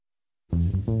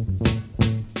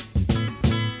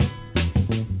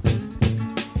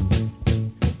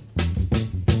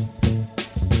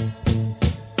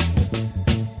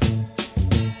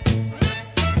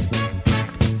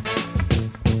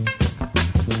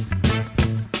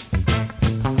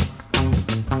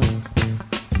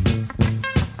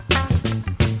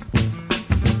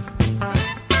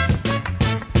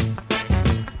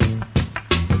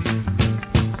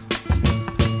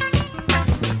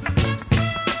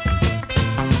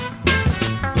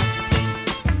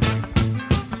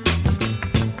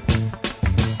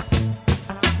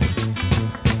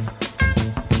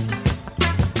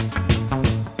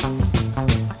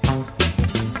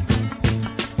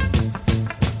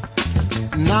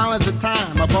Now is the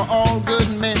time for all good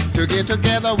men to get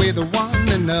together with one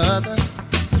another.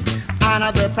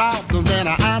 Honor their problems and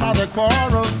honor their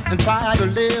quarrels, and try to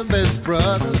live as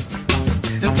brothers,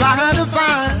 and try to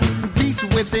find peace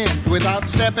within without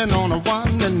stepping on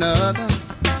one another.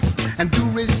 And do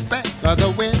respect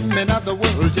the women of the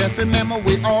world. Just remember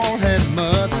we all had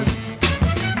mothers.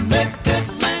 Make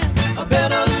this land a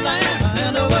better land,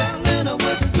 and a world in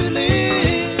which we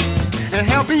live. And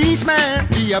help each man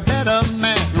be a better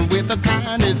man with the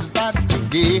kindness that you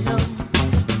give.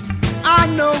 I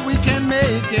know we can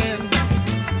make it.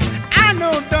 I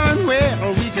know darn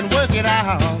well we can work it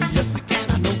out. Yes we can,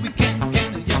 I know we can. Yes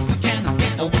we can,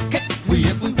 oh can we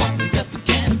if we want. Yes we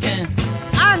can.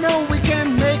 I know we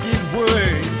can make it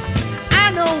work.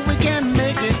 I know we can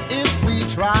make it if we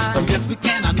try. Oh yes we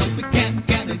can, I know we can.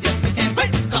 Yes we can.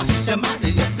 Great gosh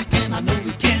almighty, yes we can, I know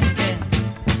we can.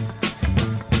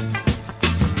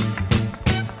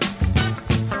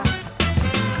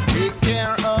 Take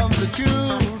care of the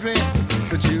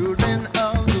children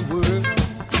of the world.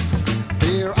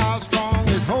 They're our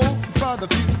strongest hope for the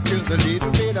future, the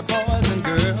little bitty boys and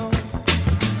girls.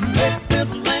 Make this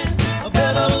land a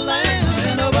better land,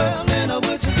 in a world in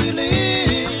which we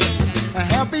live.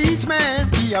 Help each man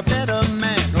be a better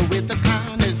man with the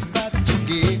kindness that you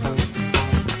give.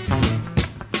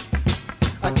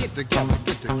 Get together now.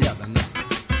 Get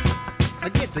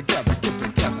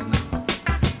together now.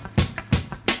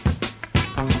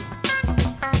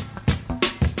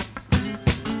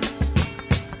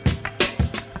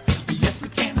 Yes we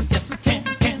can, yes we can,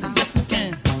 yes we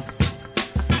can.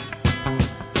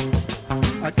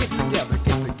 Get together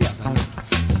now.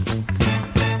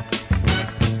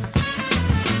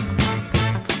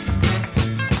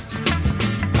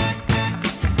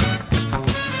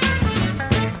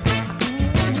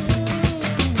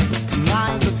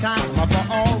 Now's the time for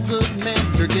all good men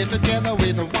to get together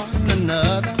with one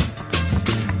another.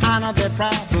 Honor their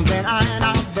problems and iron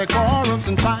out their quarrels,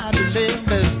 and try to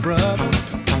live as brothers.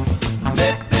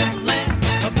 Make this land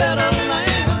a better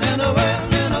land, in a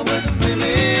world in which we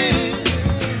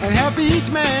live. And help each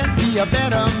man be a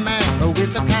better man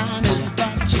with the kindness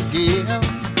that you give.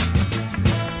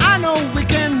 I know we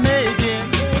can make it.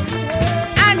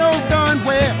 I know darn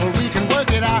well we can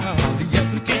work it out. Yes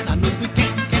we can, I know we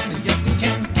can. Yes we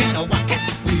can. Oh why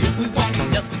can't we if we want to?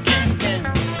 Yes we can.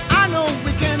 I know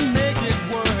we can make it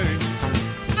work.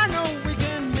 I know we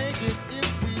can make it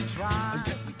if we try.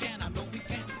 Yes we can, I know we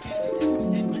can.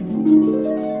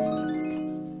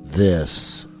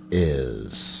 This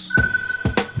is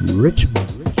Richmond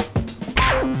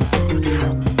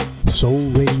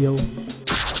SoulRadio.com.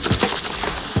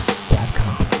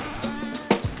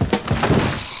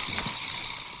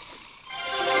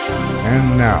 And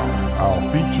now, our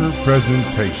feature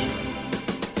presentation.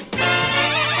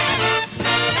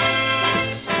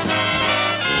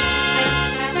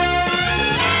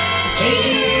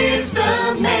 Here's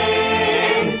the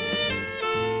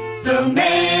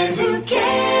man who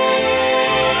cares,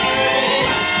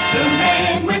 the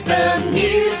man with the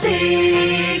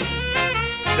music,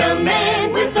 the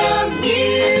man with the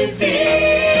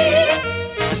music.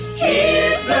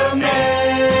 Here's the man.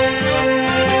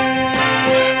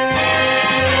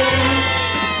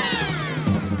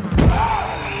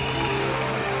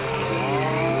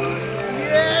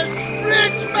 Yes,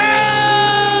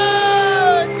 Richmond!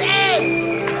 Hey!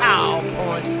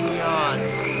 Cowboys beyond.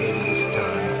 It's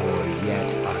time for yet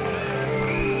another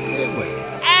really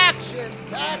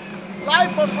action-packed,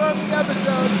 life-affirming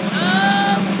episode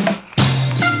of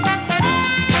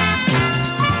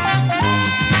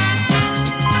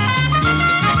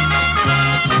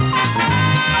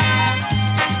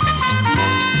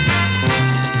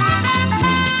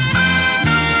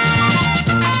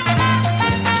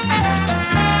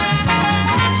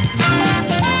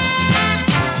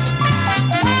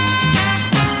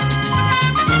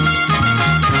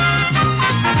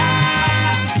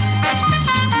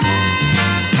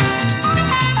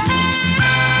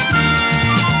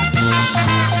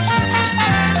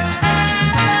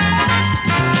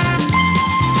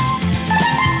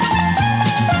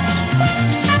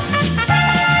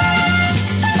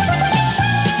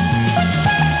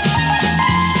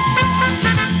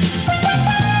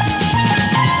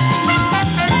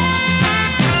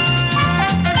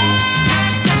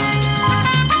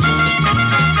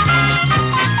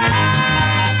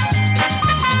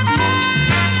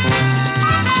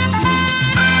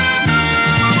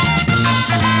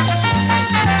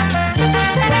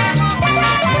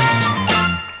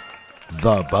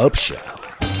The Bopst Show.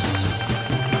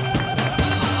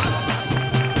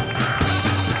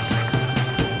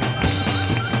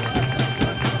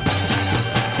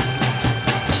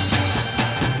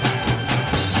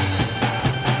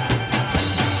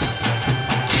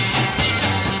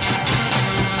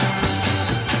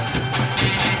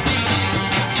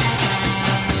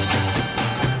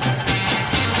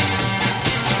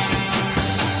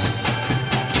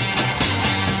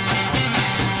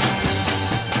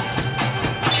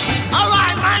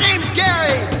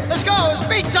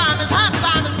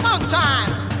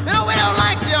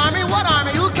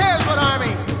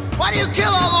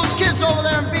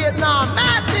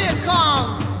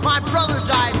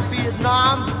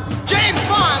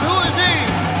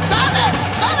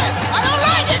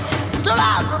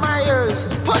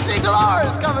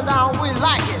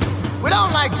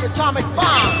 atomic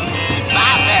bomb.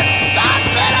 Stop it! Stop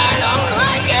it! I don't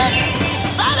like it!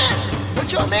 Stop it!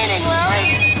 What's your meaning,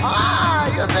 Larry?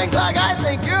 Ah, you think like I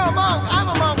think. You're a monk. I'm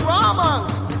a monk. We're all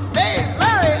monks. Dave,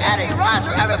 Larry, Eddie,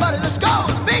 Roger, everybody, let's go.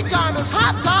 It's beat time. It's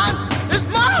hop time. It's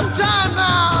monk time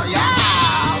now.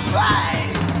 Yeah! Right!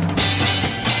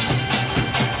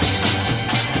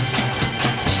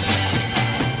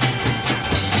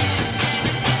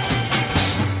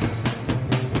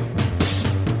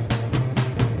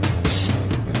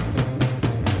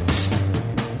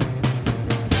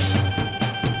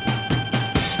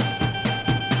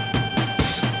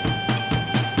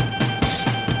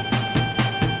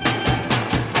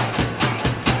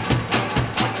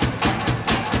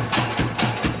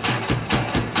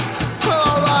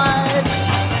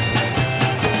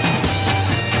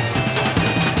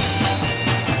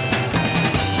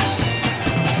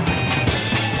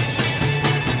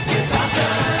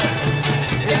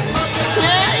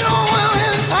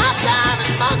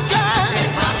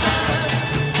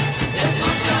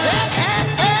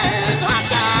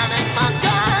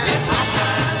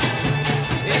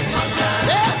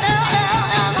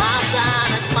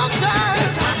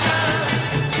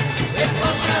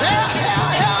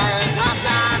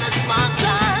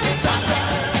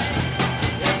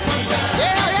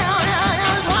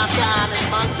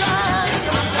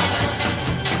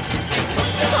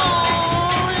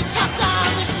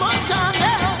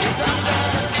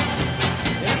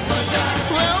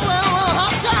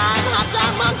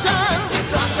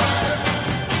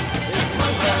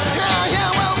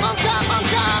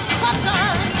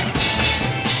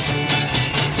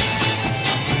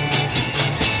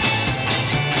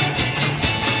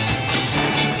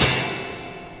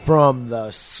 From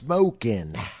the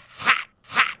smoking hot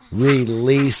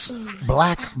release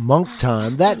Black Monk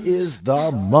Time, that is the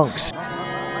Monks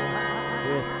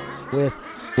with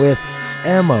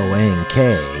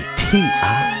MONKTIME.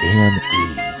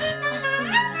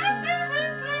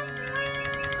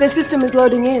 The system is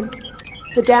loading in.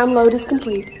 The download is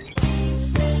complete.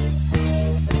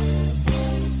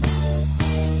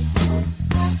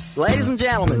 Ladies and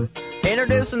gentlemen,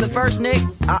 introducing the first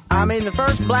the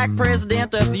first black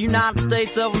president of the United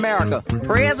States of America,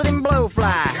 President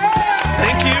Blowfly.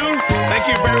 Thank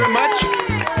you very much.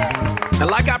 And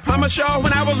like I promised y'all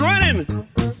when I was running,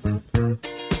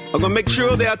 I'm gonna make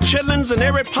sure there are chitlins in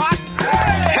every pot,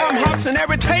 ham hocks in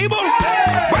every table,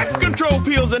 birth control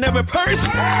pills in every purse,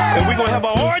 and we're gonna have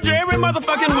an orgy every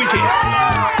motherfucking weekend.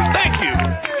 Thank you.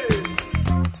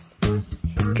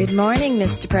 Good morning,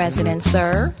 Mr. President,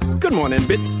 sir. Good morning,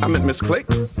 I meant Miss Click.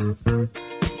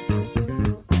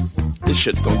 This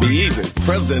shit's gonna be easy.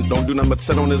 President don't do nothing but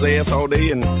sit on his ass all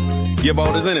day and give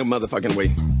orders any motherfucking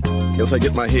way. Guess I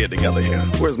get my head together here.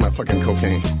 Where's my fucking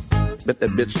cocaine? Bet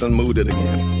that bitch done moved it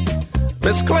again.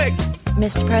 Miss Click!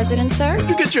 Mr. President, sir? Could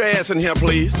you get your ass in here,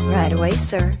 please? Right away,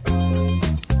 sir.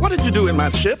 What did you do in my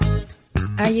ship?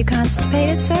 Are you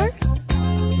constipated, sir?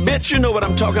 Bitch, you know what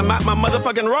I'm talking about, my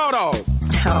motherfucking raw dog.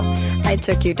 Oh, I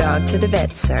took your dog to the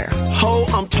vet, sir. Ho,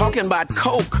 I'm talking about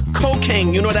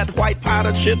cocaine. You know that white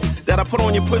powder shit that I put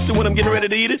on your pussy when I'm getting ready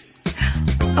to eat it?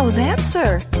 Oh, that,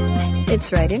 sir.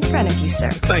 It's right in front of you,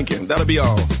 sir. Thank you. That'll be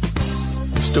all.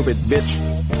 Stupid bitch.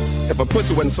 If a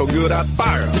pussy wasn't so good, I'd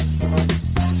fire her.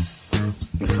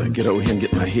 Let's get over here and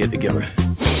get my head together.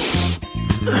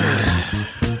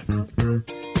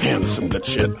 Damn, some good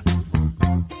shit.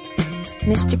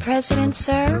 Mr. President,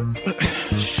 sir?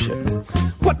 Shit.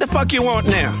 What the fuck you want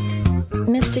now?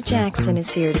 Mr. Jackson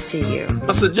is here to see you.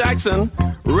 Mr. Jackson?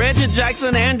 Reggie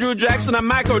Jackson, Andrew Jackson, or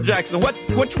Michael Jackson?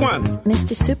 Which one?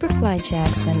 Mr. Superfly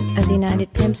Jackson of the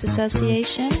United Pimps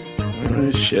Association.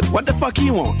 Shit. What the fuck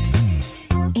he wants?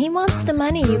 He wants the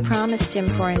money you promised him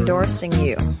for endorsing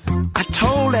you. I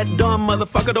told that dumb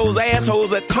motherfucker those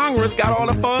assholes at Congress got all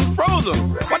the funds frozen.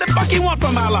 What the fuck he want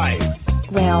from my life?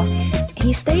 Well,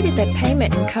 he stated that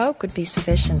payment in coke would be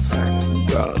sufficient, sir.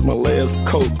 God, my last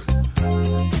coke.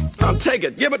 I'll take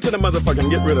it. Give it to the motherfucker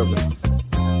and get rid of it.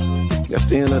 That's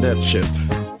the end of that shit.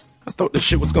 I thought this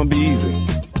shit was gonna be easy.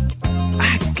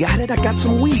 I got it. I got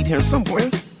some weed here somewhere.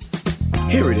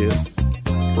 Here it is.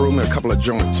 Roll me a couple of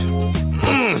joints.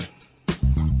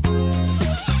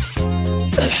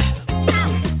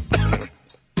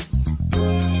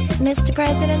 Mr.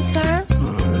 President, sir?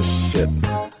 Oh, shit.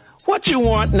 What you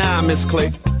want now, Miss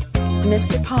Click?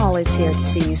 Mr. Paul is here to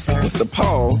see you, sir. Mr.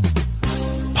 Paul?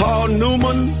 Paul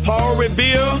Newman? Paul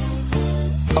Revere?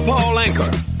 Or Paul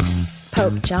Anchor?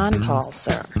 Pope John Paul,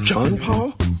 sir. John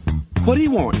Paul? What do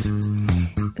you want?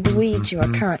 The weed you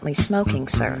are currently smoking,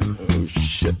 sir. Oh,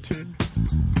 shit.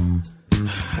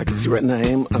 I can see right now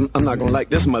I'm not gonna like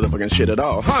this motherfucking shit at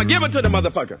all. Huh? Give it to the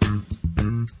motherfucker.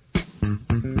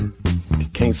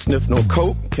 Can't sniff no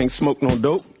coke, can't smoke no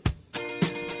dope.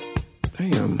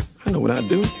 Damn, I know what I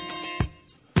do.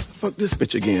 Fuck this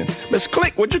bitch again. Miss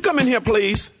Click, would you come in here,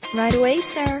 please? Right away,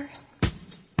 sir.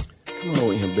 Come on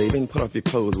over here, baby, and put off your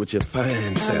clothes with your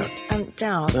fine self.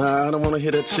 Don't. I don't want to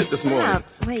hear that shit this morning.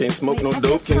 Wait, can't smoke no I've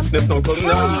dope, got can't sniff no coke. something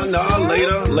to tell you,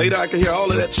 sir. Later, I can hear all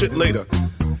of that shit later.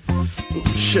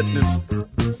 Shit, this...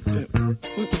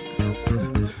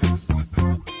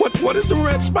 What is the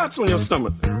red spots on your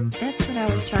stomach? That's what I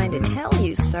was trying to tell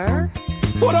you, sir.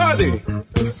 What are they?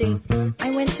 You see, I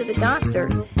went to the doctor,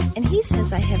 and he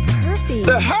says I have herpes.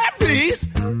 The herpes?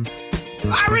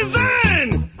 I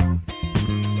resign!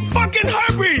 Fucking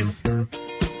herpes!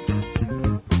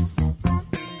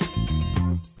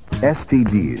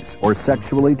 STDs, or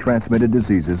sexually transmitted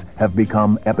diseases, have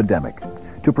become epidemic.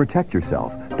 To protect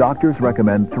yourself, doctors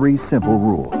recommend 3 simple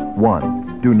rules.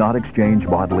 1. Do not exchange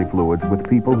bodily fluids with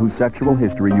people whose sexual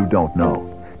history you don't know.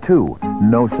 2.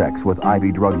 No sex with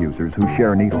IV drug users who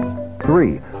share needles.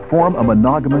 3. Form a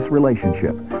monogamous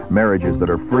relationship. Marriages that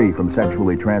are free from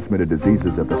sexually transmitted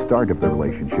diseases at the start of the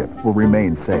relationship will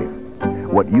remain safe.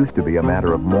 What used to be a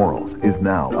matter of morals is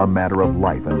now a matter of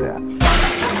life and death.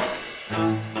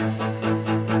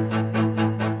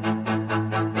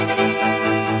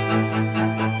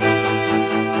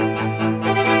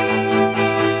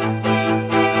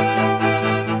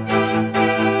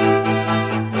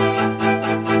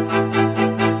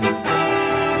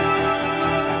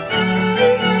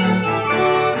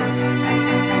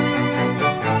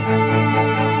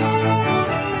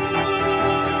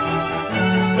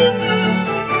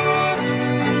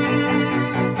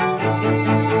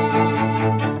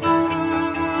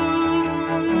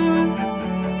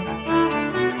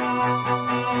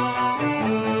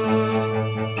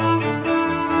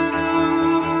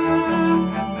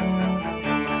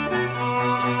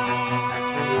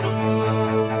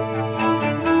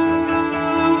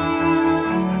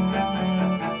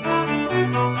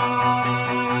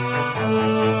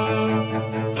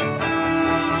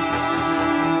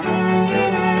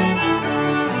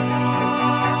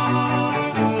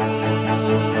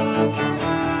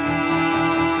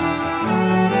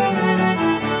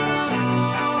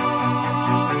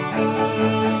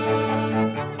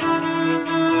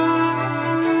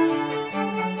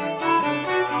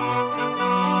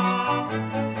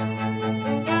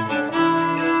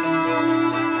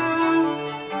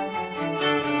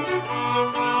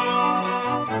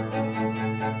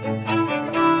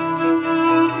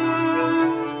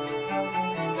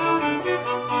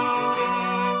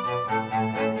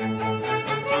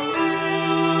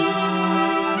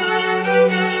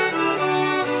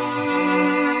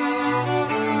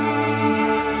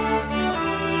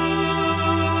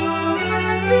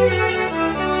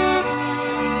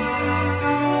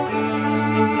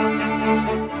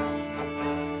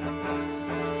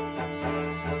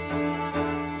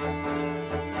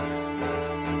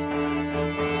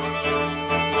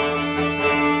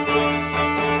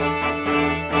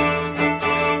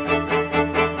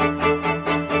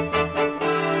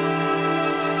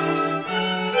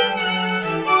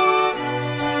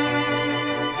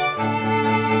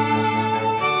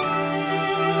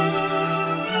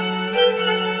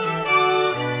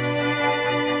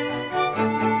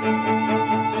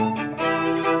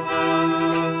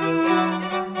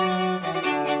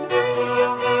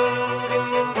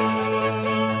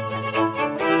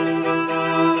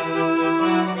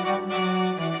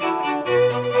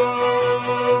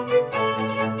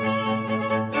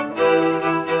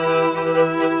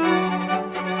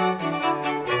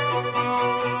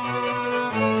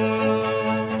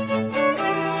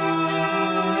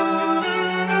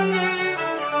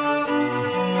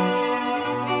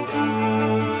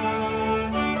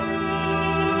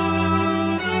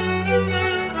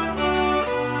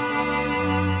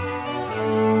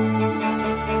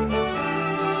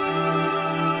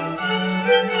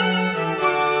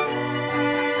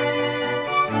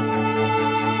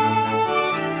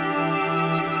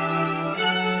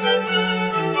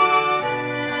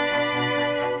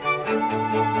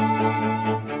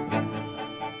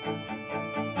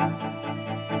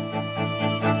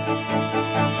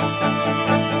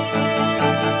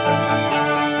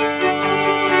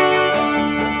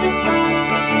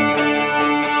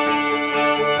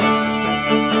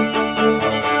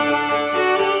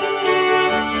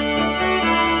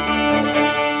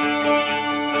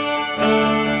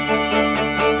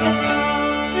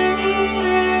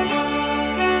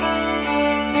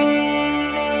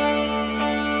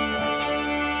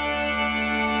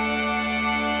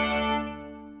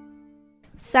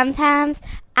 sometimes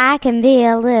I can be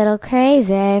a little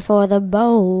crazy for the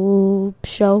Bopst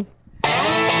Show.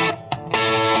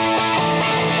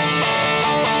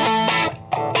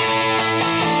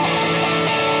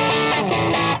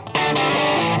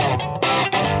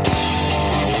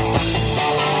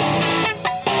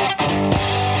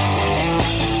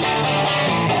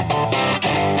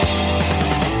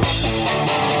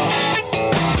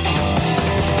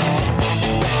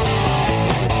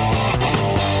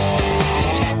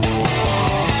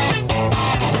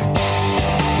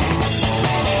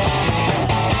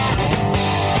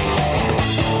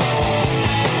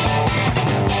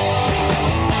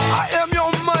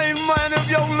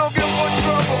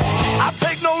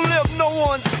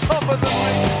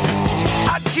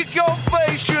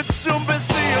 Soon be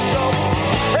seeing love.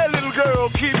 Hey, little girl,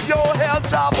 keep your head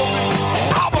top of me.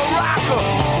 I'm a rocker.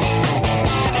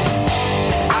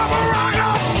 I'm a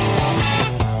rocker.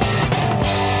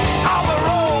 I'm a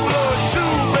roller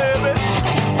too, baby.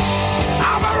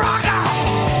 I'm a rocker.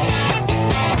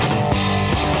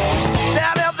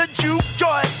 Down at the juke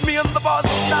joint, me and the boys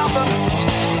are stopping,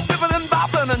 bipping and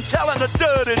bopping and telling a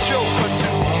dirty joke or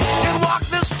two. In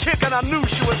walked this chick and I knew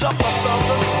she was up for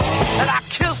something, and I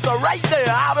kissed her right there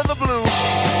out of the blue.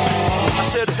 I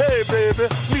said, hey, baby,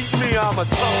 meet me, I'm a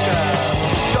tough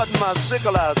guy. Got my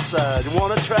sickle outside, you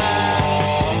wanna try?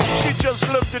 She just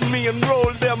looked at me and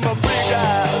rolled them my big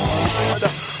eyes and said,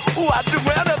 oh, I'd do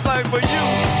anything for you,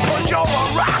 'cause you're a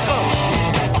rocker.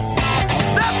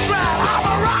 That's right, I'm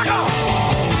a rocker.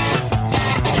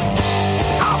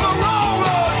 I'm a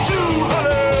roller too,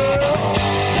 honey.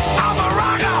 I'm a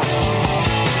rocker.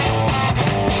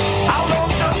 I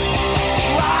love to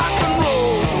rock and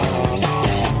roll.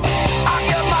 I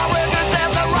get my records at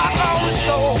the rock on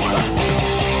store.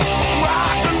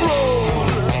 Rock and roll.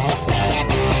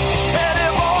 Teddy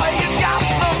boy, you got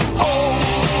them all.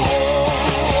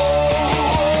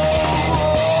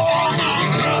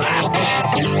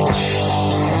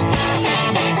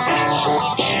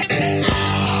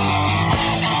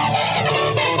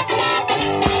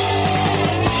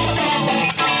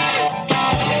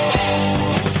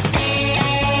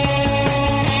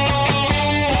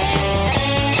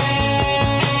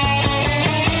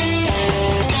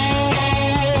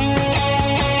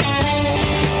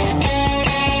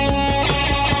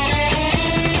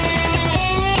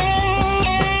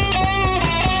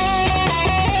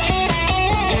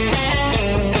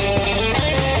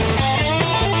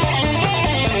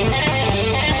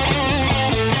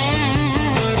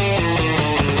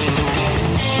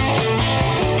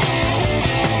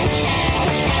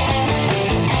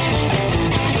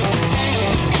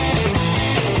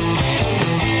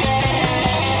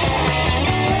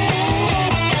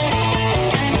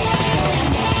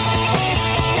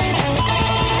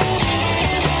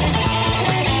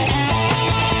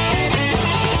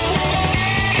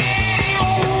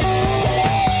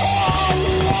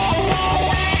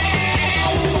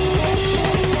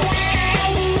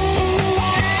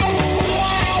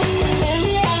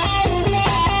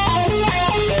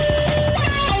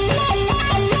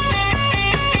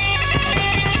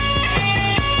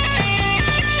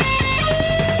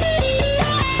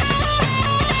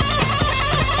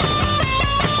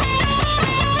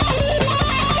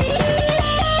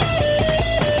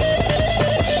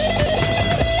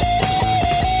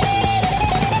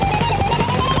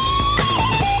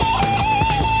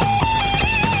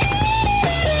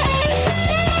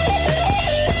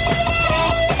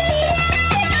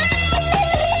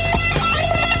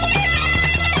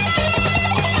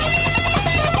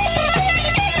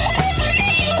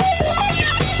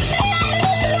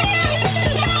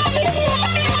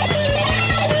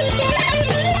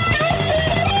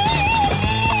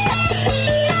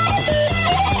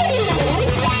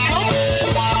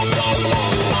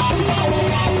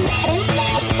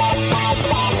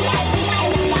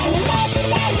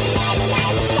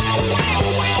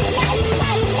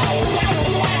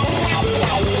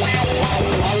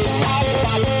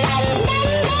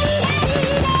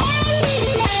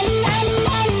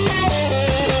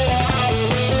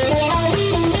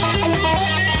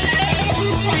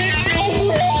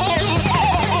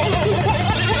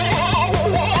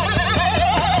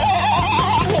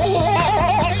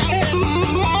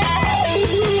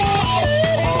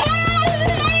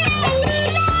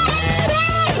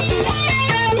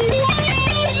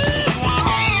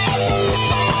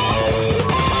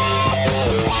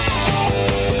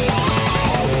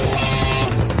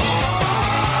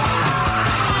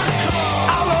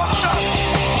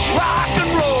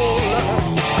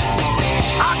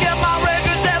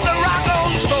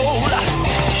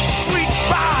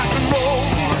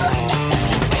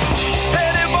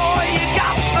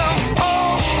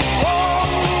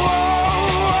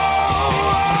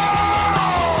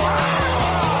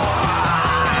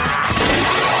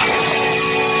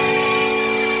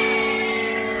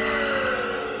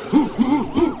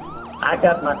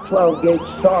 got my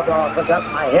 12-gauge sawed off. I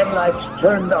got my headlights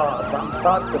turned off. I'm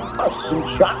about to bust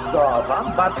some shots off.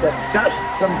 I'm about to dust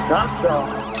some tops off.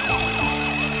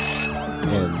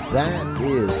 And that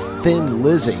is Thin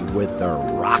Lizzy with their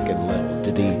rockin' little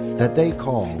ditty that they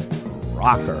call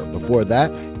Rocker. Before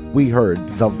that, we heard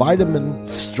the Vitamin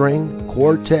String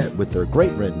Quartet with their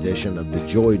great rendition of the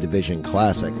Joy Division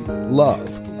classic,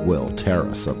 Love Will Tear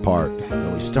Us Apart.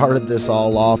 And we started this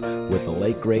all off with the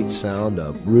late great sound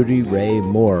of Rudy Ray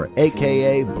Moore,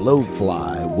 a.k.a.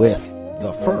 Blowfly, with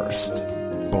the first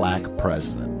black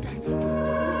president.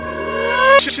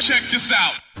 Check this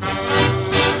out.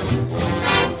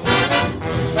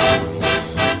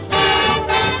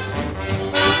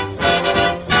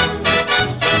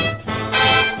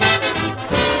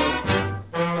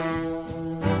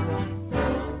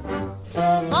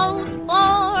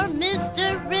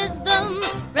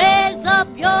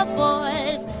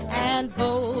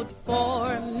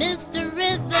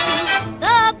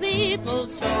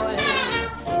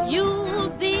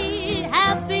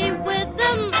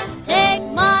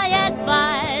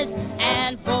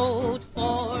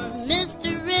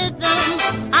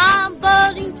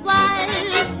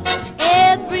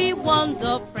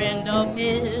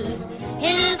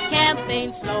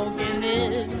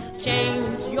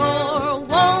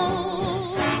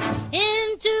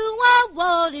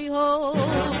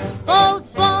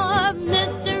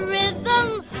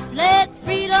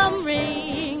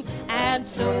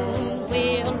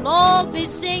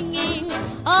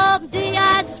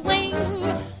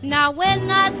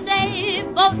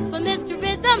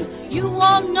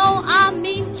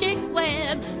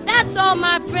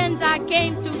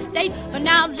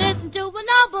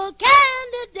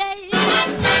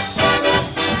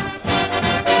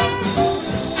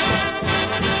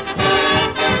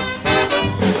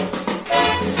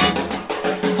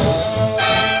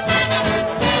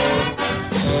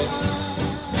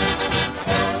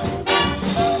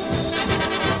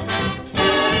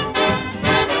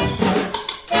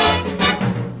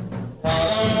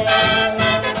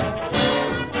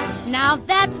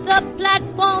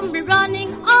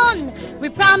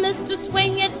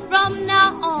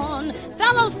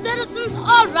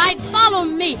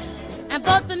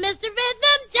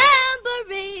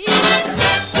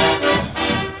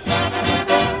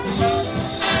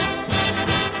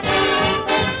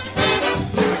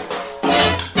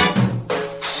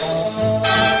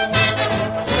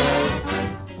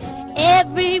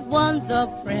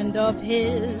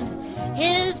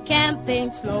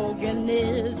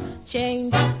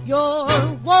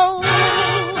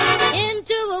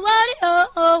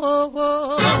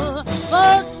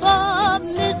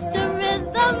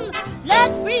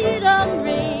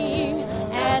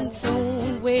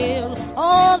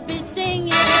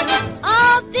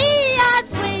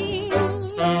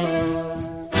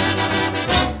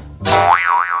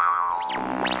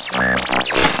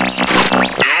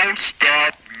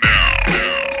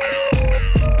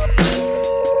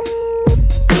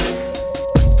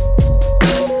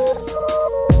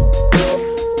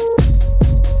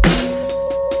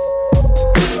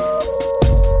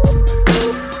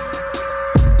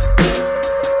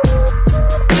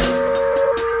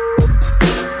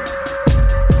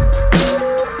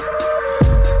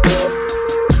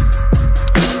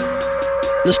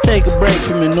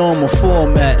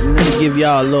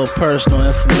 Y'all a little personal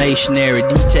informationary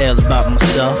detail about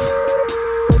myself.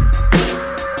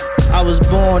 I was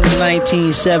born in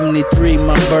 1973.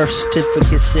 My birth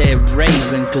certificate said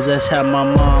Raven, cause that's how my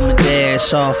mom and dad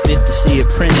saw fit to see it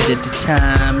printed at the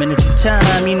time. And at the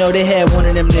time, you know, they had one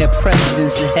of them their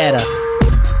presidents that had a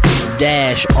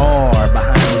 -R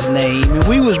behind his name. And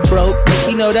we was broke.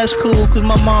 You know, that's cool, cause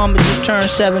my mom had just turned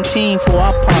 17 before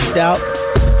I popped out.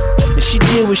 But she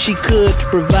did what she could to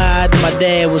provide. My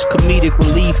dad was comedic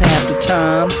relief half the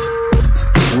time.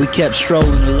 We kept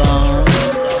strolling along.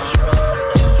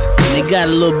 And it got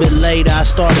a little bit later. I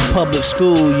started public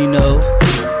school, you know,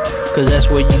 cause that's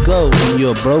where you go when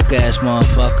you're a broke ass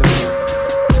motherfucker.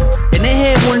 And they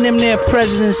had one of them there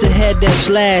presidents that had that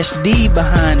 /D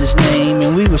behind his name.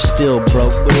 And we were still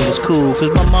broke, but it was cool,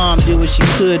 cause my mom did what she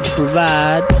could to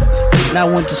provide. And I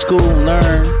went to school and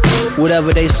learned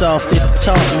whatever they saw fit to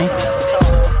taught me.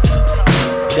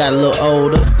 Got a little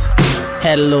older,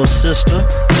 had a little sister,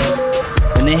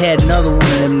 and they had another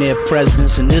one of them there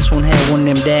presidents, and this one had one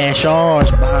of them -Rs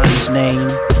behind his name.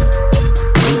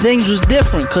 And things was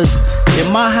different, cause in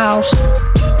my house,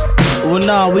 well,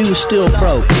 no, we was still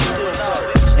broke.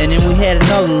 And then we had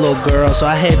another little girl, so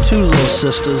I had 2 little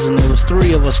sisters, and there was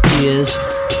 3 of us kids.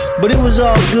 But it was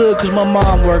all good, cause my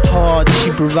mom worked hard and she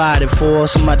provided for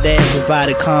us, and my dad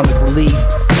provided comic relief.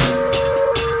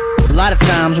 A lot of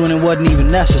times when it wasn't even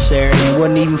necessary, and it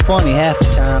wasn't even funny half the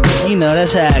time. But, you know,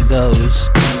 that's how it goes.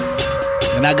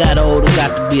 When I got older, got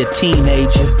to be a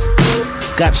teenager.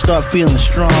 Got to start feeling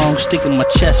strong, sticking my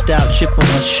chest out, chip on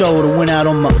my shoulder, went out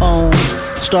on my own,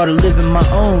 started living my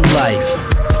own life.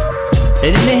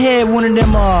 And then they had one of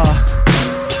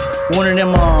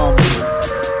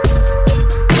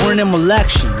them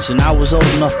elections, and I was old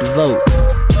enough to vote.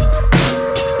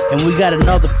 And we got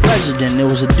another president, it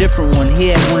was a different one. He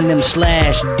had one of them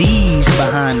 /D's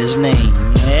behind his name.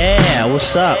 Yeah,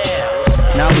 what's up?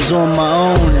 And I was on my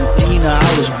own, and you know,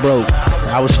 I was broke.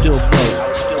 I was still broke.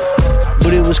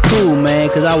 But it was cool, man,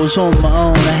 cause I was on my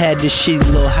own. I had this shitty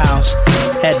little house,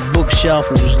 had a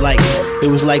bookshelf. It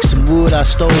was like some wood I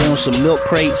stole on some milk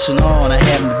crates and all. And I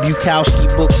had my Bukowski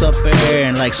books up there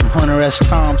and like some Hunter S.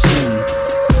 Thompson.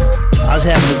 I was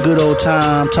having a good old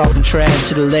time talking trash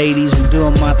to the ladies and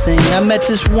doing my thing. And I met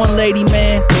this one lady,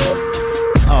 man.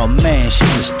 Oh man, she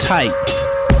was tight.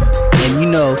 And you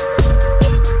know,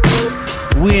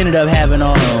 we ended up having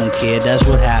our own kid. That's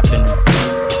what happened.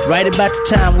 Right about the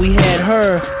time we had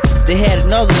her, they had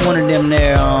another one of them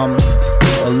there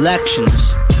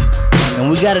elections. And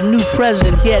we got a new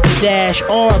president. He had the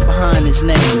 -R behind his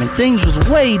name. And things was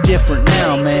way different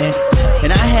now, man.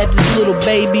 And I had this little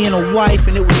baby and a wife,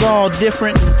 and it was all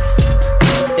different.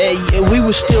 And we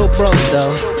were still broke,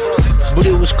 though. But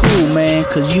it was cool, man,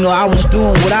 because, you know, I was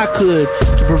doing what I could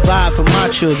to provide for my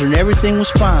children. Everything was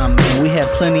fine, man. We had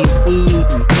plenty of food,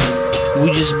 and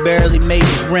we just barely made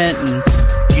the rent. And,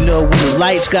 you know, when the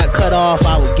lights got cut off,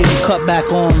 I would get them cut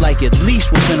back on, like, at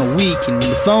least within a week. And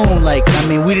the phone, like, I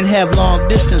mean, we didn't have long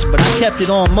distance, but I kept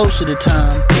it on most of the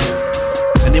time.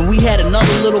 And then we had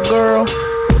another little girl.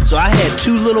 So I had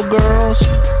 2 little girls,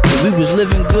 and we was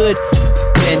living good,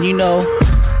 and you know,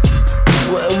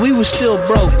 we was still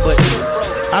broke, but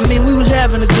I mean, we was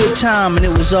having a good time, and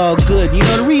it was all good. You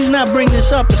know, the reason I bring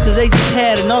this up is because they just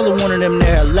had another one of them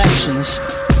there elections,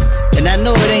 and I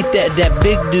know it ain't that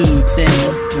big dude thing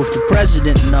with the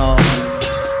president and all,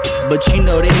 but you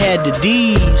know, they had the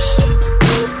D's.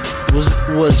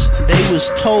 They was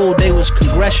told they was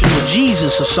congressional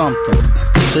Jesus or something,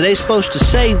 so they supposed to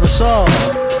save us all.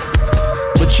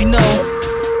 But you know,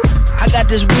 I got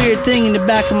this weird thing in the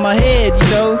back of my head, you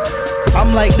know.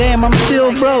 I'm like, damn, I'm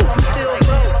still broke.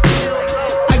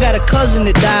 I got a cousin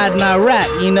that died in Iraq,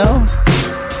 you know.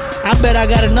 I bet I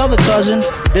got another cousin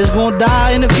that's gonna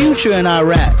die in the future in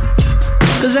Iraq.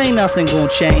 Cause ain't nothing gonna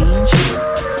change.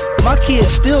 My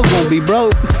kid's still gonna be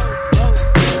broke.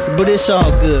 But it's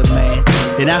all good, man.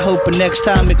 And I hope the next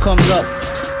time it comes up,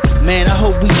 man, I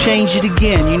hope we change it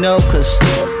again, you know, cause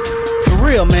for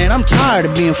real, man, I'm tired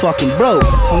of being fucking broke.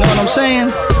 You know what I'm saying?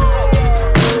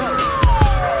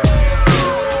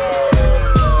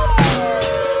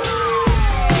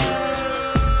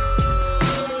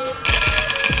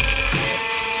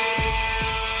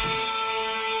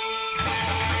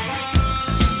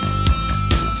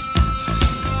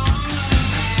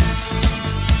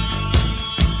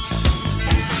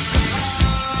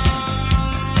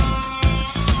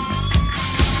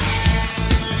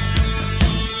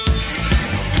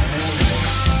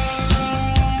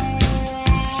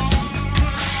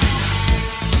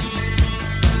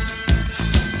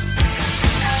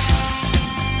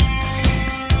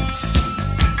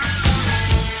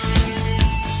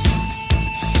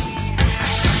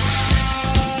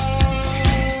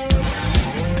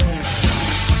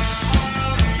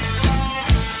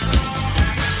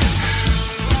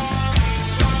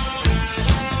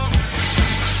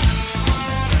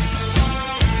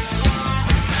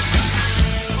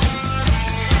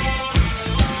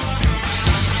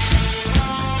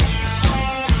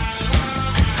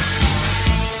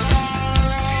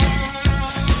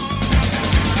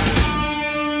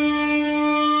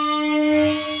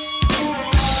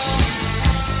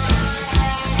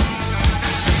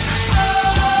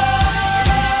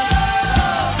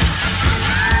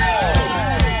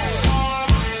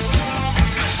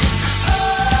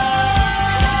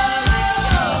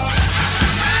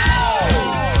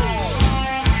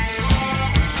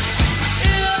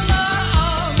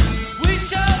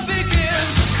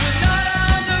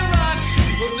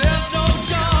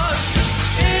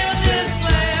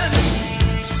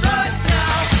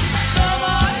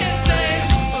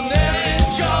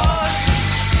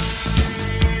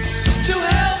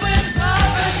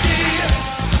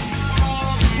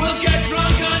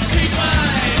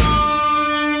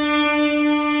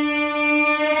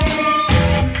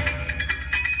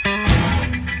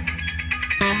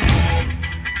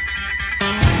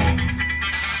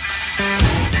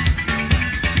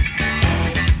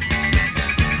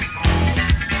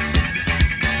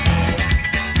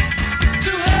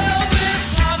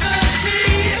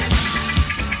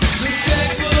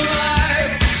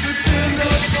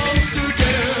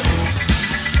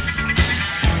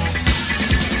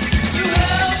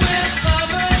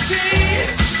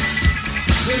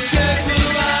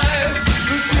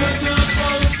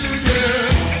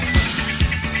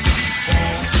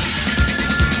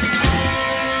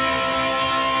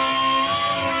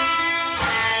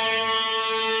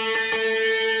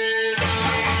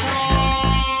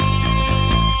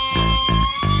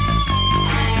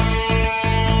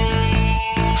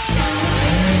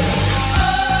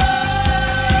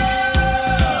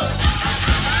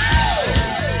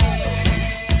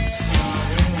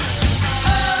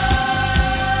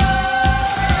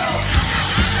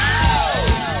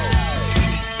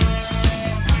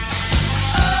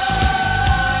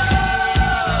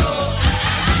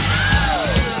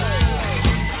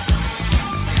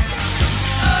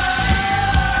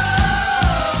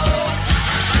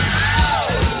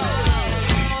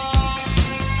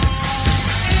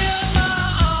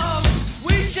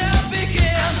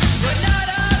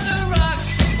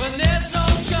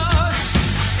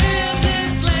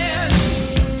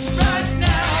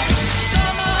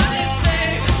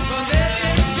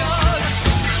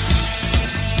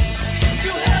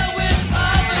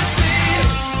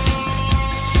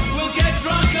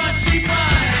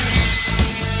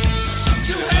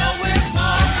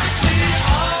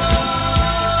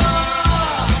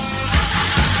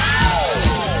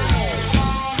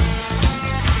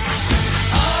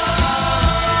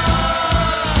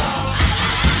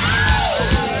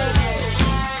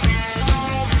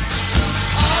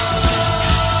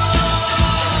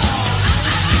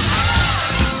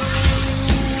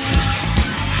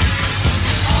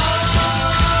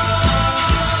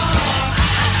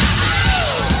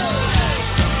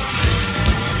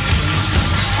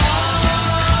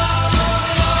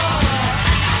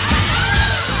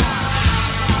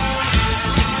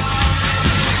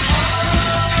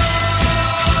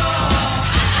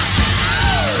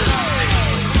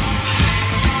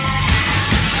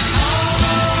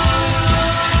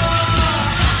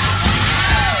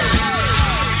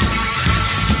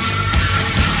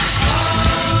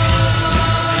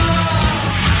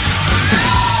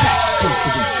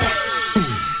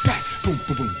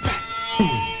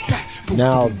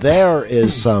 Now, there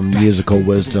is some musical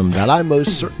wisdom that I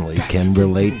most certainly can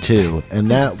relate to,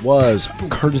 and that was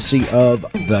courtesy of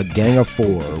the Gang of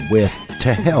Four with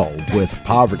To Hell with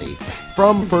Poverty.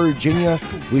 From Virginia,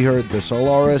 we heard the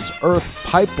Solaris Earth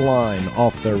Pipeline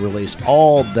off their release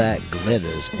All That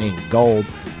Glitters Ain't Gold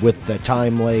with the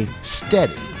timely,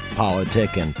 steady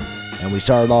Politickin. And we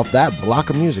started off that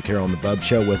block of music here on the Bub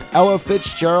Show with Ella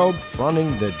Fitzgerald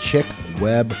fronting the Chick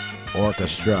Webb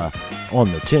Orchestra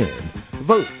on the tune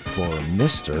Vote for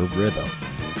Mr. Rhythm.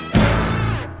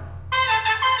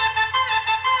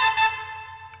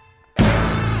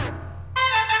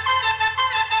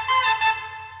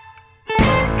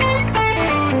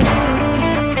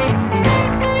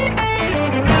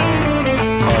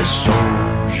 A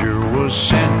soldier was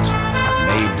sent,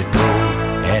 made to go,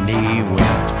 and he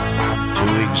went to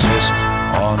exist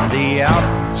on the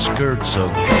outskirts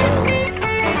of hell.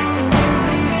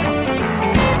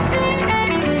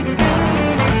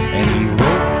 And he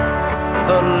wrote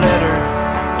a letter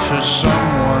to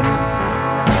someone,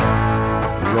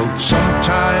 wrote,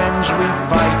 sometimes we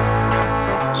fight,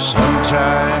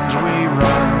 sometimes we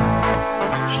run,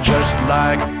 it's just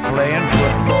like playing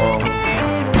football.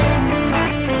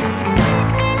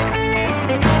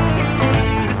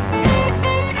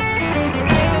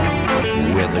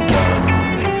 With a gun.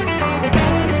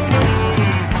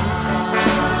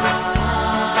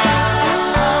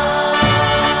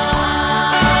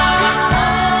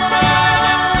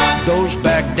 Those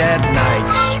Baghdad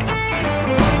nights,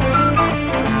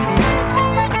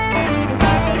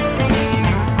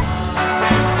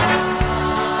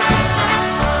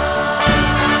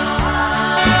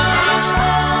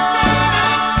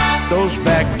 those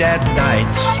Baghdad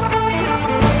nights,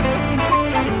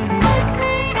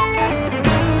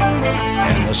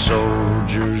 the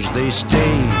soldiers, they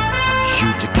stay,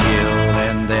 shoot to kill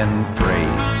and then pray.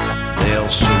 They'll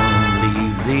soon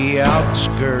leave the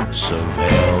outskirts of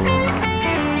hell.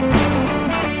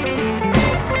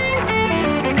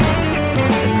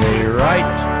 And they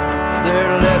write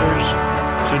their letters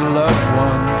to loved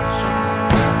ones.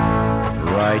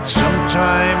 Right,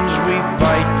 sometimes we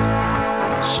fight,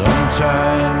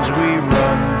 sometimes we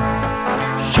run,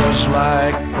 it's just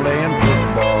like playing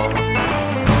football.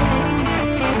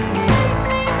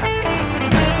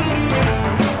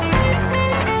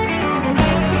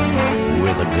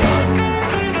 A gun.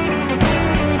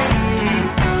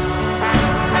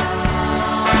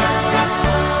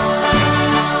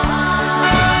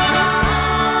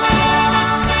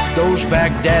 Those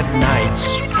Baghdad nights,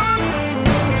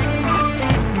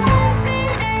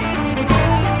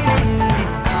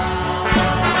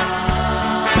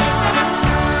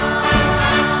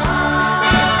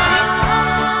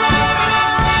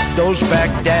 those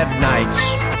Baghdad nights.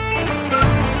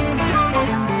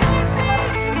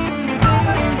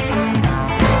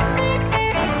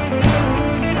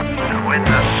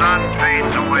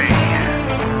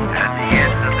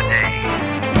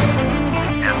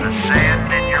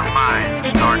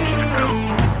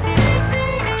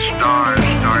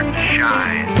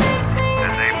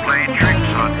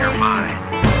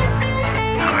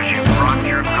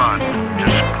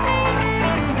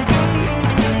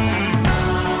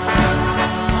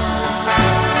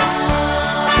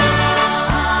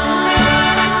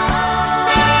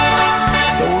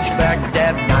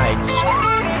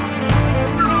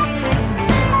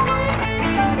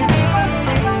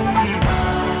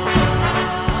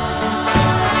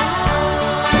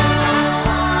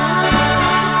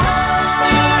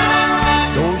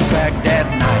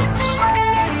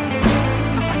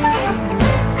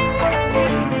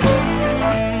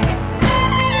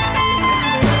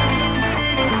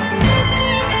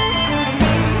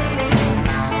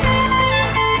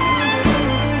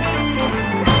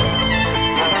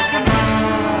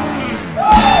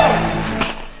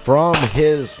 From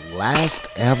his last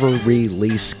ever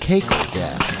release, Cake or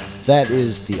Death, that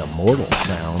is the immortal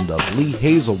sound of Lee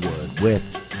Hazelwood with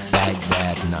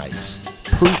Baghdad Nights.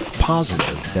 Proof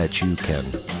positive that you can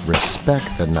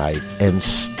respect the night and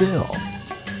still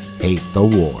hate the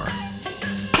war.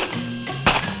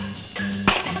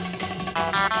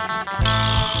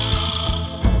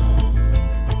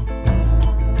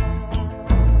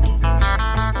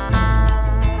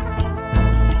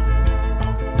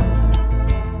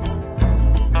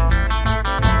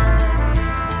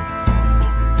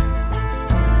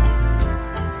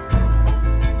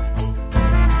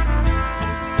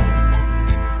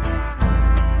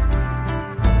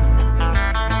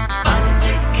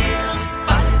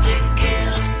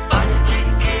 Politickin,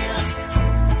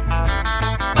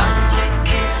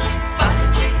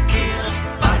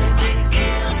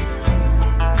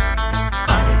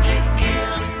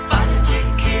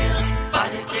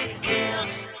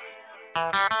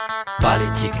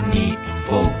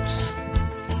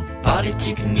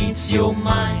 Politic needs your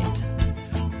mind.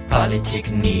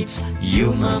 Politic needs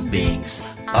human beings.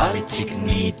 Politic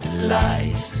need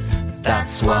lies.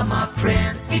 That's why, my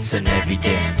friend, it's an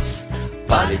evidence.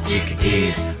 Politic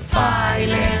is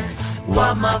violence.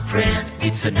 Why, my friend,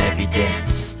 it's an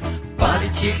evidence.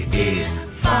 Politic is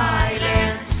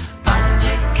violence.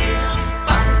 Politic kills.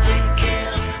 Politic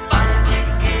kills. Politic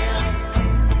kills.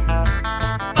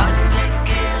 Politic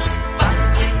kills.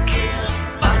 Politic kills.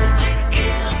 Politic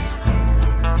kills.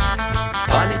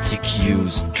 Politic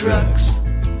use drugs.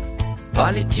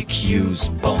 Politic use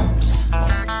bombs.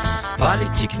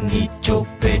 Politic need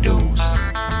torpedoes.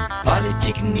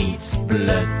 Politic needs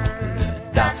blood.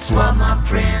 That's why, my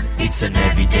friend, it's an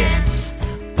evidence.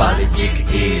 Politic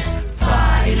is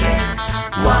violence.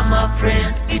 Why, my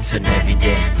friend, it's an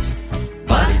evidence.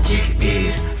 Politic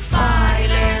is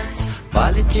violence.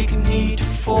 Politic need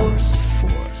force.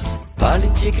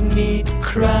 Politic need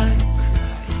cries.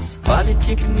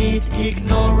 Politic need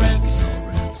ignorance.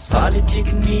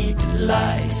 Politic need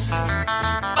lies.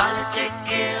 Politic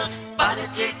kills.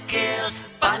 Politic kills.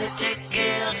 Politic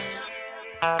kills.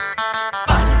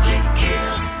 Politic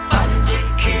kills. Politic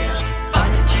kills.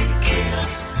 Politic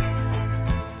kills.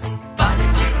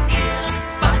 Politic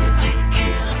kills. Politic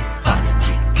kills.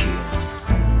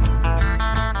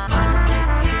 Politic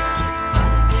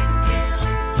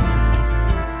kills.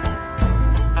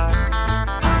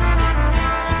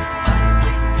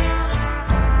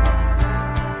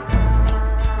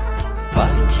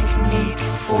 Politic need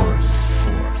force.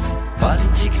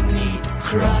 Politic need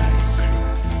cries.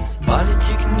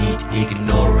 Politic need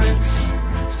ignorance.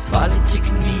 Politic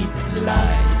need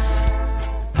lies.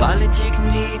 Politic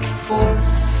need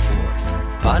force.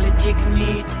 Politic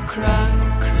need cries.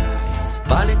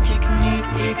 Politic need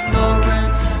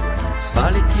ignorance.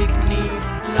 Politic need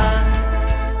lies.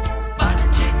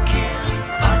 Politic kills.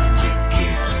 Politic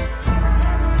kills.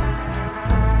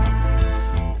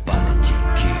 Politic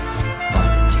kills.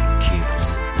 Politic kills.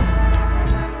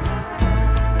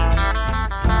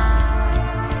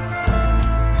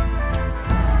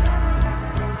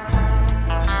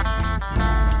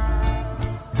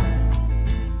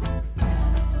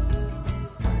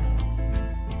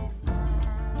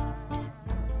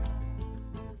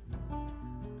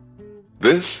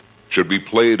 This should be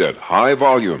played at high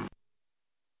volume,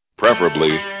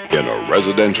 preferably in a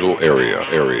residential area.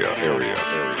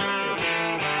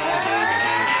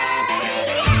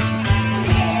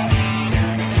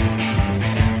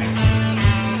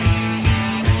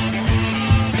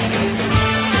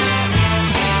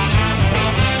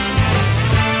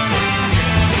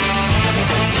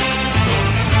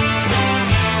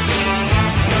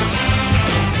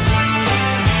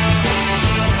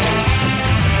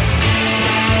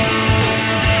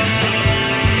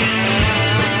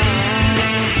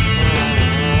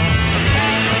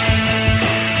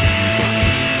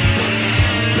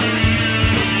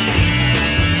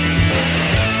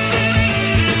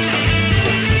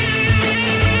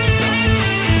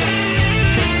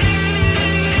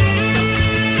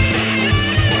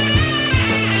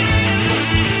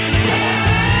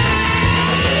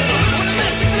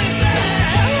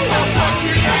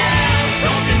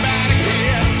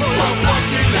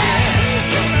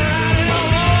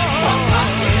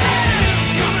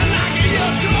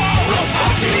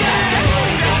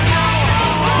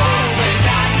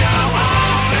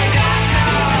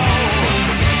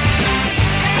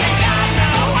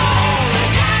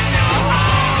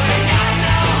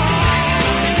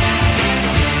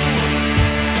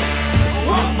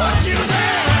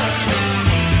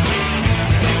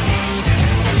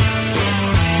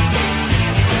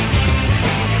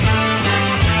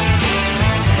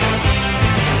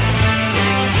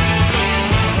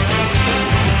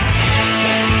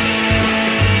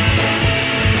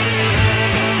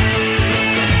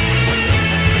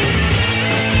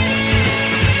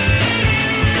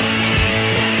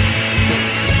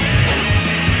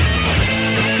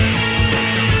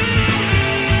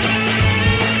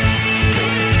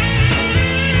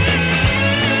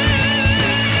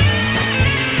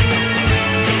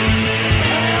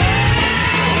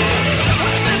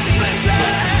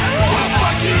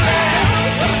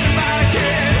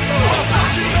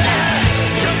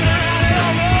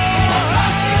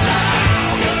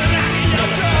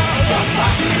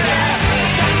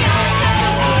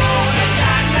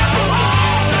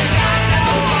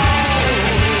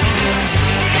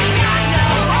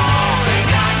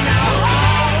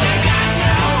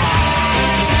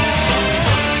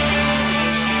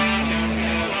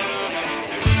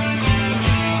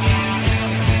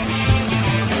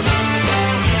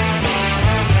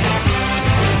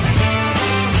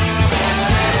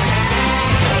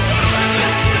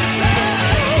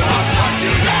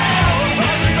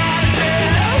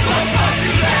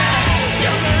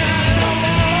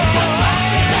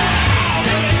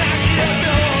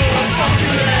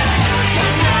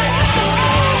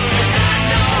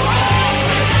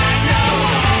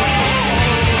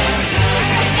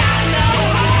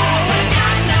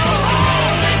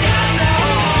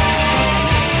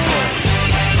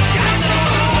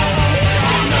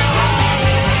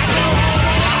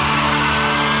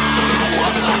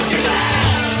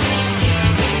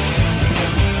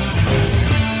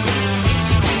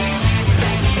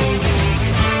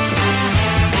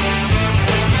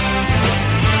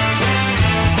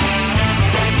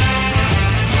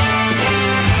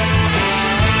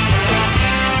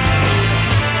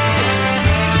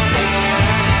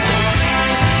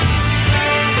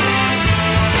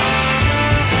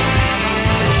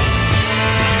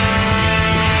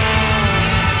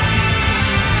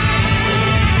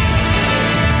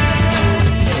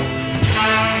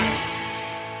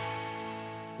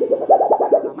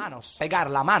 manos,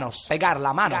 pegarla, manos,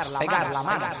 pegarla, manos, pegarla,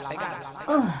 manos,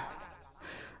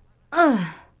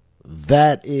 pegarla.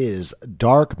 That is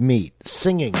Dark Meat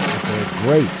singing their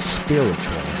great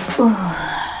spiritual.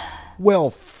 Well,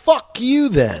 fuck you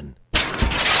then.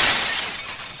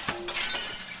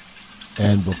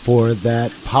 And before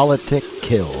that, Politic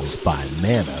Kills by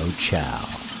Mano Chao.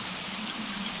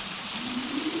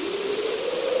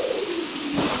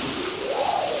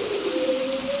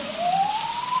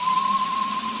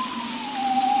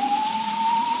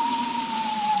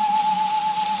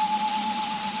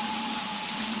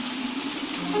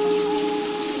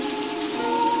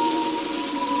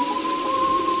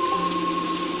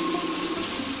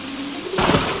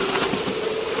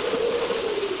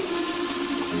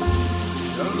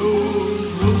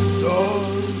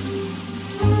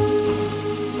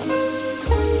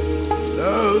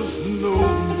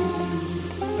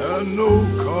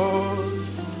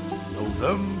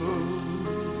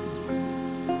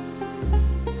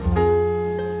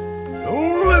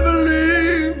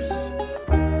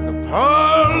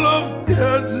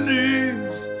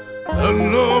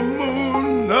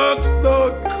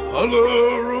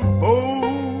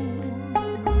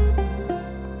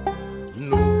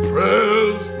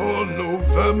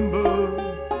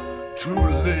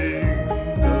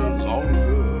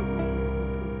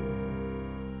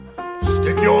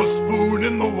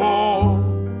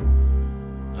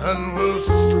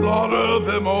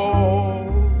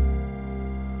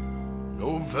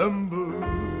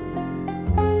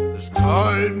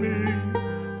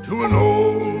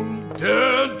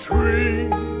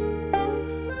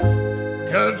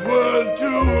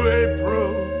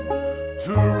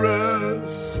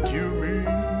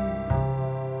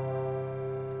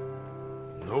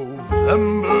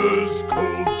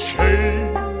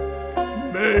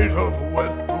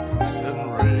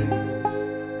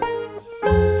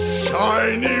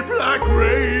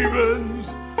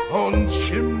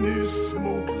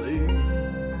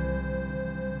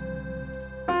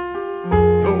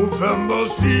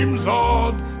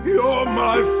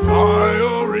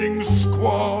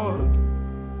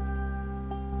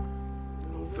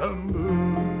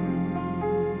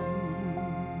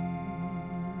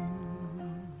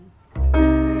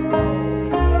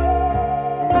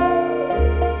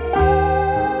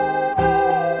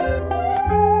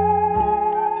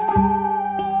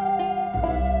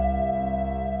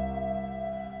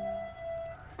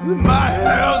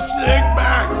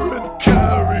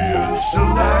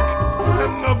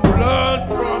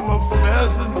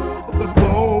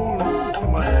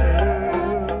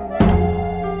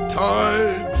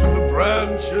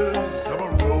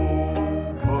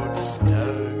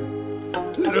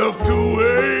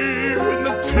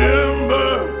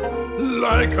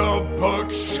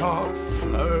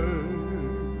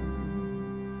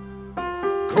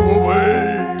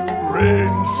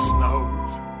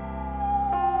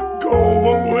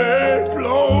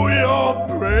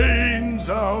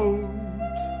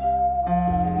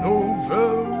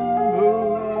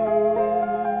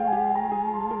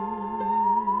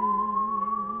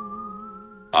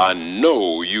 I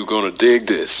know you're gonna dig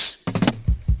this.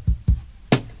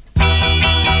 Who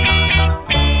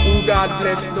God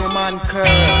bless, no man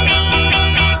curse.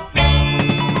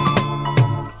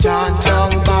 Chant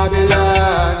down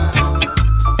Babylon,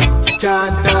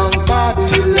 chant down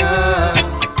Babylon,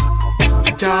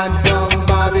 chant down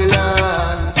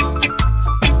Babylon,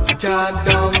 chant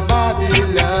down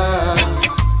Babylon.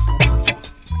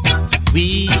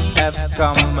 We have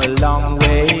come a long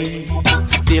way,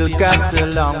 still got a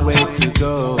long way to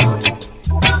go.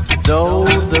 Though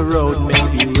the road may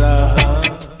be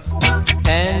rough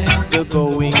and the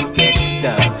going gets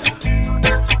tough.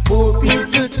 Poor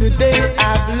people today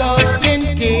have lost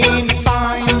and can't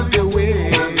find the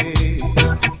way.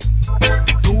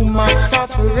 Too much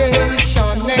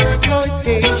separation,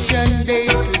 exploitation day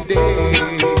to day.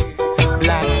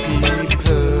 Black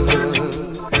people,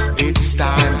 it's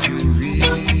time you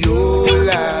realize.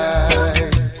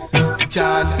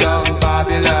 Chant down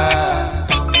Babylon,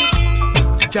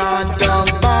 chant down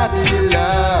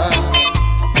Babylon,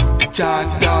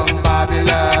 chant down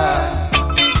Babylon,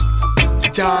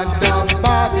 chant down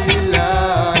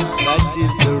Babylon. That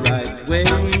is the right way,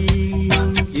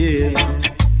 yeah.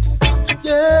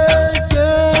 Yeah,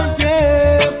 yeah,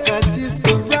 yeah, that is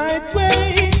the right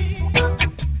way.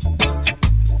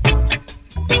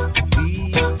 We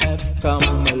have come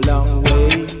a long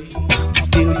way,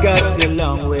 still got a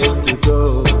long way to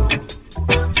go.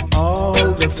 All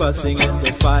the fussing and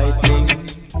the fighting,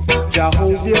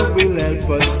 Jehovah will help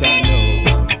us, I know.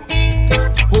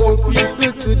 Poor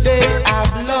people today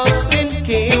have lost and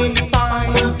can't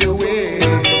find the way.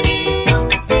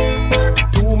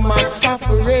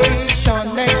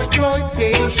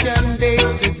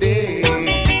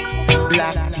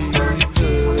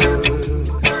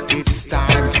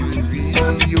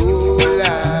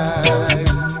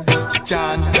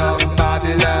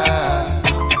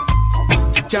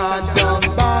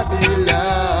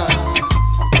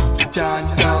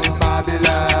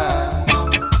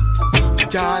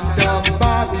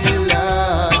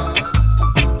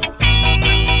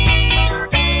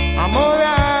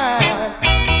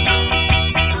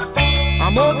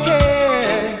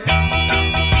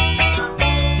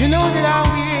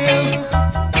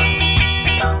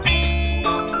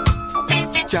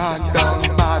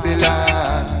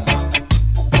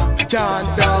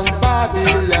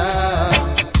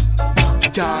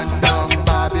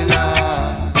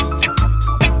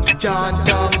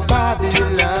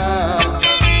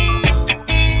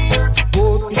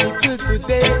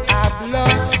 today I've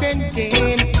lost and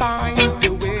gained, find the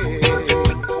way.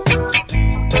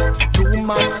 Too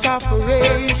much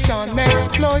separation,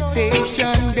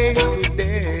 exploitation day to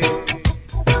day.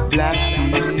 Black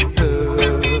people,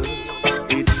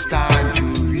 it's time to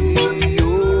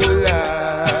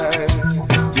realize.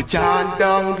 You chant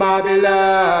down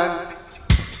Babylon,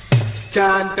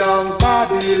 chant down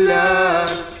Babylon.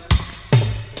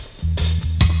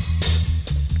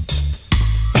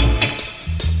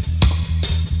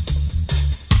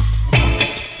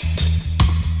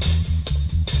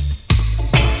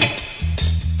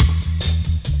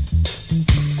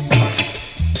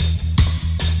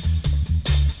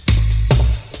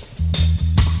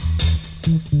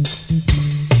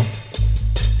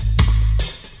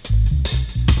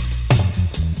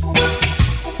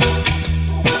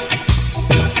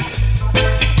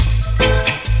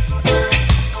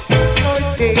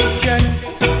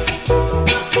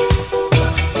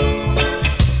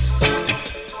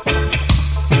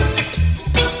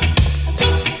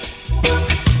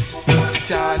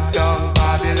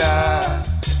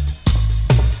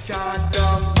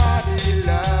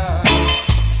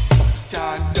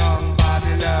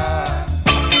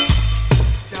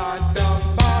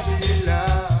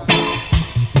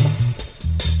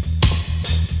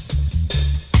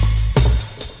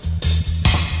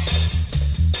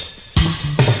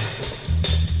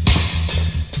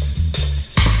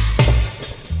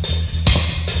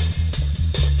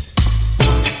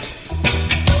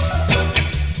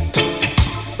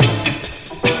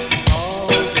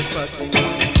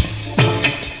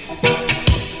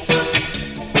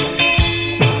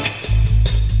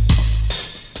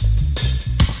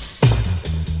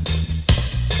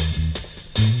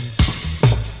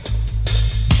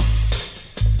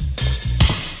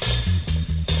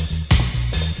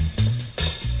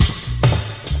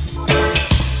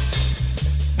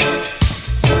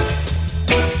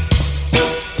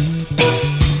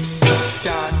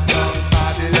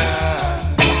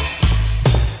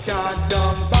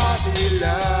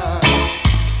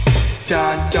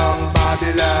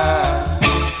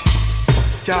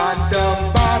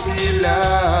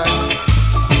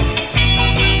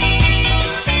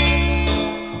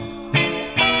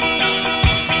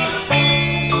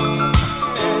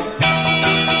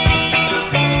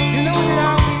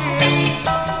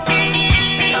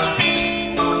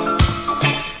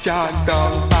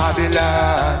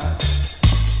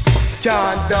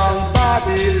 Chant down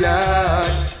Babylon,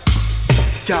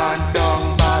 chant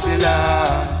down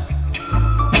Babylon,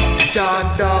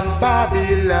 chant down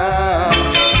Babylon.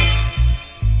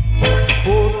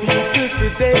 Poor people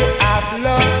today have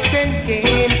lost and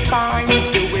can't find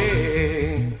the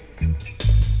way.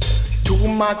 Too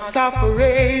much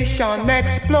separation,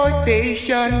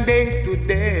 exploitation day to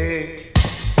day.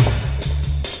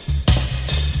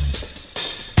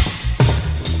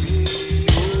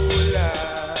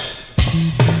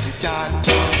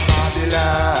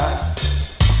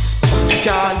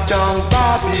 Chant down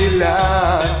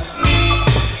Babylon,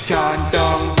 chant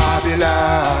down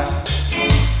Babylon,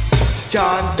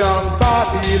 chant down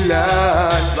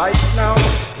Babylon, right now.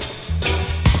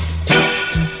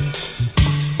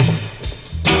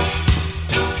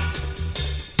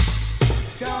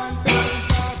 Chant down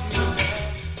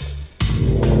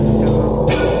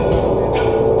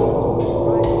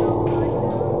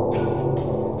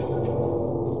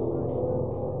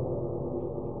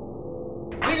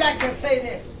We like to say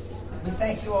this. We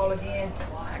thank you all again.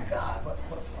 My God, what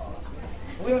applause.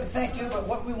 We want to thank you, but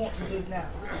what we want to do now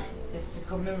is to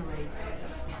commemorate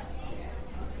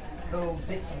those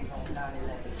victims on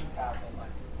 9/11/2001.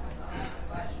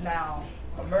 Now,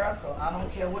 America, I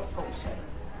don't care what folks say,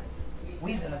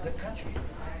 we's in a good country.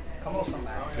 Come on,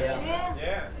 somebody.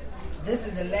 Yeah. This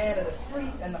is the land of the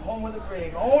free and the home of the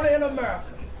brave. Only in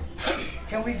America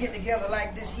can we get together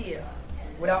like this here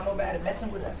without nobody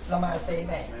messing with us. Somebody say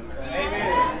amen.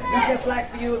 Amen. We just like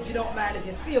for you, if you don't mind, if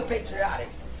you feel patriotic,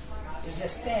 to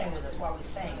just stand with us while we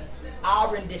sing our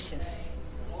rendition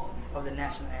of the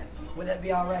national anthem. Would that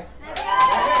be all right?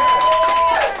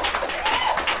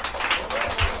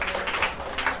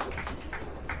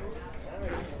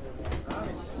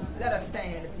 Let us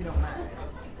stand if you don't mind.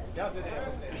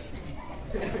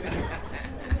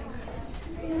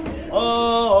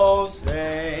 Oh,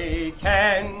 say,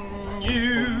 can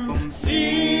you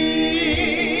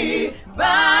see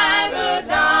by the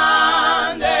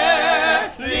dawn's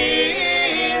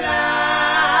early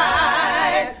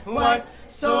light what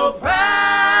so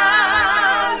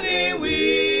proudly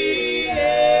we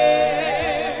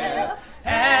hailed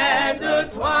at the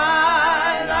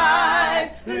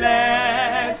twilight's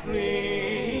last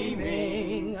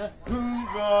gleaming, who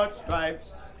brought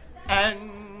stripes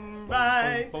and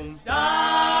bright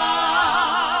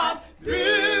stars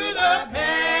through the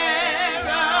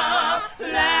perilous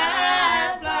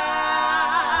flight.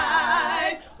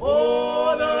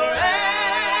 Oh, the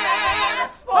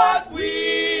ramparts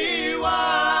we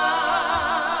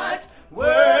watched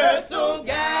were so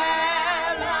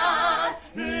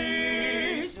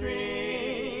gallantly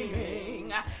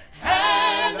streaming,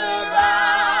 and the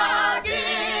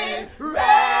rockets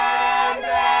ran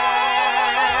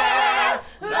there,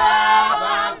 love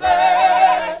I'm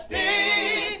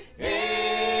bursting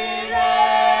in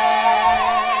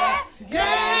air,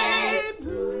 gave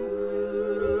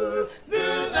through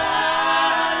the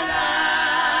night,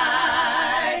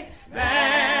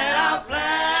 that our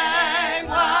flag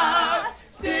was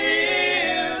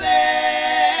still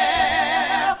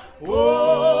there.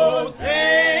 Oh,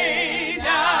 say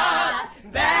not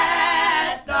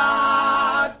that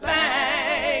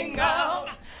star-spangled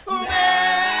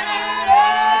banner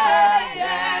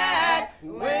yet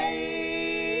wave.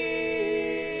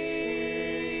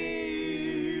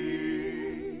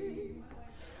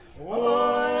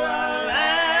 Oh, the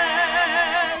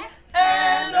land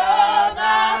and all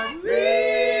the free,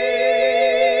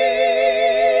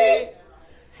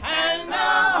 and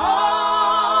the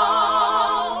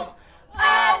home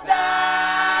of the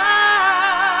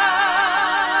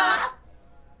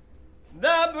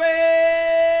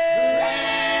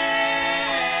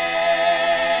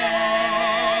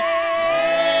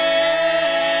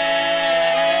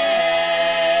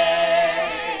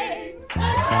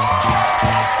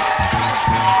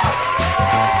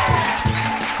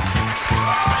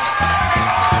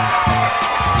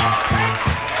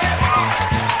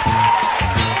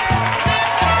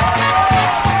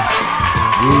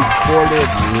Recorded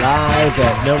live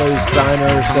at Miller's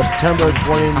Diner September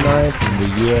 29th in the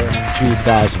year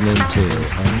 2002.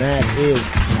 And that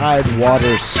is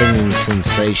Tidewater Singing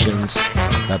Sensations,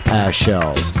 the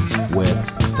Pashells, with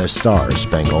the Star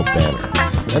Spangled Banner.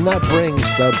 And that brings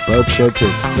the Bopst Show to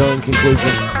its thrilling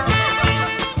conclusion.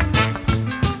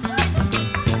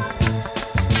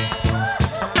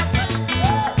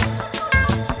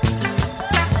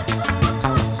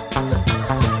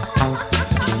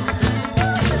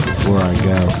 Before I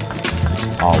go,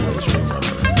 always remember,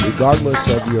 regardless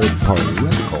of your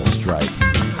political stripe,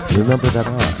 remember that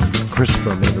I,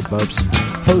 Christopher Maynard Bopst,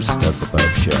 host of the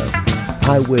Bopst Show,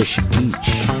 I wish each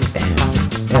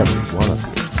and every one of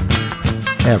you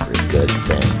every good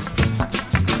thing.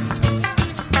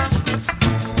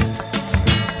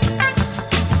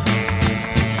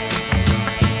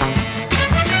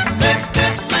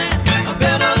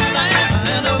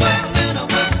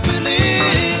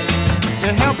 To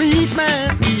help each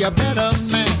man be a better